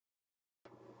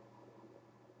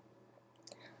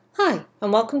Hi,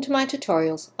 and welcome to my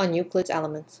tutorials on Euclid's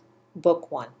Elements,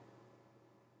 Book 1.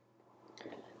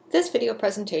 This video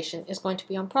presentation is going to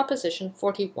be on Proposition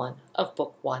 41 of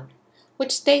Book 1,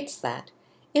 which states that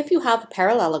if you have a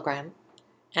parallelogram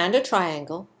and a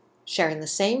triangle sharing the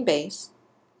same base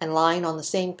and lying on the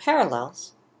same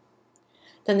parallels,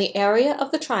 then the area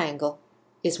of the triangle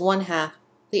is 1/2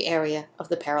 the area of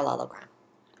the parallelogram.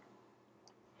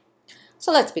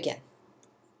 So let's begin.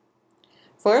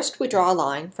 First, we draw a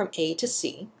line from A to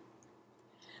C,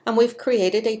 and we've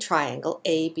created a triangle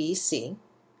ABC,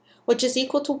 which is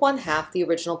equal to 1/2 the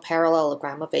original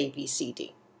parallelogram of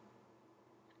ABCD.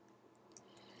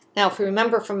 Now, if we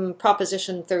remember from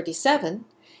Proposition 37,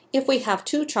 if we have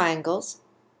two triangles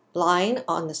lying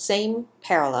on the same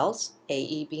parallels,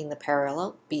 AE being the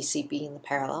parallel, BC being the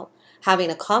parallel, having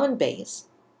a common base,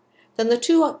 then the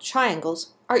two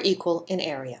triangles are equal in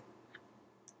area.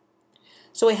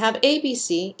 So we have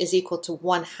ABC is equal to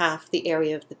 1/2 the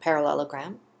area of the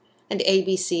parallelogram, and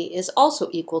ABC is also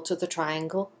equal to the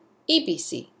triangle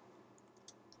EBC.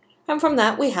 And from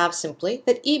that we have simply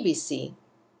that EBC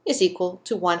is equal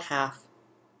to 1/2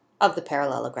 of the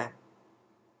parallelogram.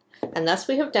 And thus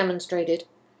we have demonstrated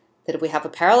that if we have a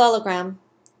parallelogram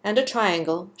and a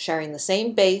triangle sharing the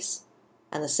same base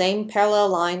and the same parallel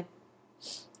line,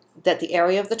 that the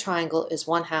area of the triangle is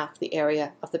 1/2 the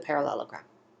area of the parallelogram.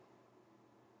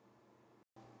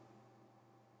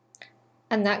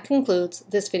 And that concludes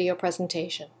this video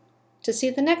presentation. To see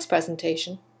the next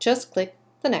presentation, just click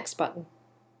the Next button.